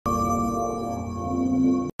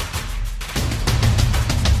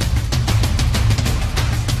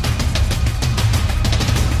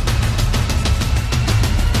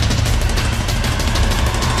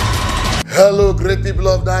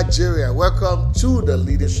people of Nigeria, welcome to the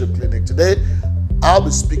Leadership Clinic. Today, I'll be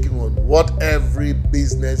speaking on what every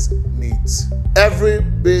business needs. Every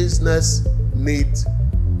business needs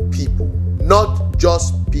people, not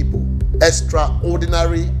just people,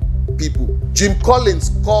 extraordinary people. Jim Collins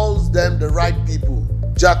calls them the right people.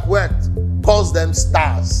 Jack Welch calls them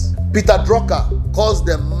stars. Peter Drucker calls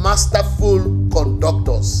them masterful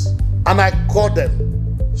conductors. And I call them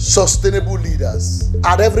sustainable leaders.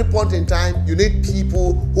 At every point in time, you need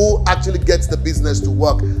people who actually get the business to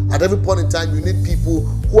work. At every point in time, you need people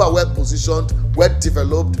who are well positioned, well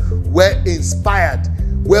developed, well inspired,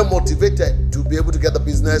 well motivated to be able to get the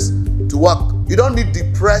business to work. You don't need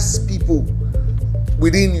depressed people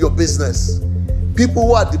within your business. People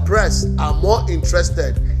who are depressed are more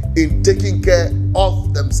interested in taking care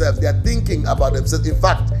of themselves. They are thinking about themselves. In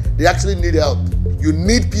fact, they actually need help. You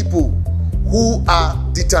need people who are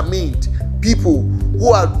determined, people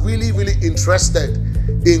who are really, really interested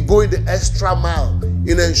in going the extra mile,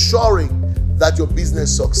 in ensuring that your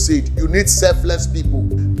business succeeds. You need selfless people,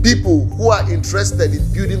 people who are interested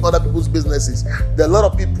in building other people's businesses. There are a lot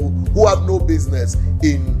of people who have no business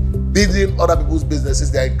in building other people's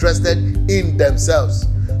businesses. They are interested in themselves.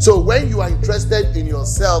 So when you are interested in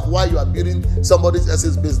yourself while you are building somebody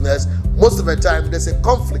else's business, most of the time there's a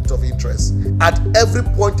conflict of interest. At every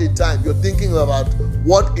point in time, you're thinking about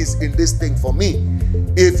what is in this thing for me.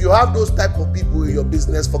 If you have those type of people in your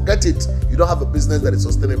business, forget it. You don't have a business that is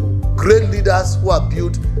sustainable. Great leaders who have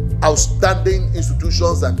built outstanding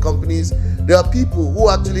institutions and companies, there are people who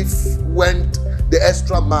actually went the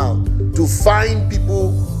extra mile to find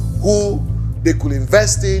people who they could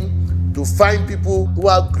invest in, to find people who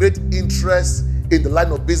have great interest in the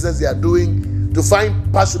line of business they are doing, to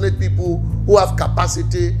find passionate people who have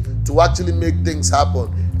capacity to actually make things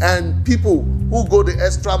happen, and people who go the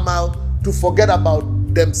extra mile to forget about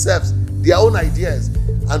themselves, their own ideas,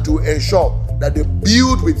 and to ensure that they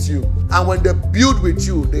build with you. And when they build with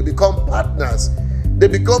you, they become partners. They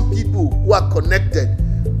become people who are connected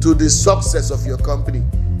to the success of your company.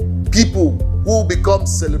 People who become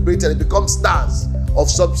celebrated, they become stars of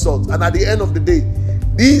some sort. And at the end of the day,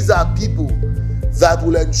 these are people that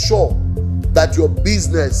will ensure that your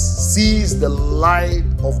business sees the light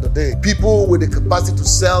of the day. People with the capacity to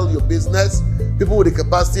sell your business, people with the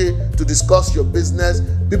capacity to discuss your business,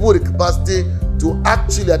 people with the capacity to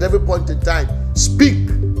actually at every point in time speak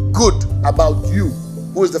good about you,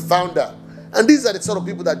 who is the founder. And these are the sort of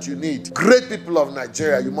people that you need. Great people of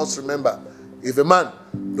Nigeria, you must remember, if a man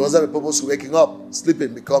doesn't have a purpose for waking up,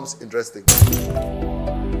 sleeping becomes interesting.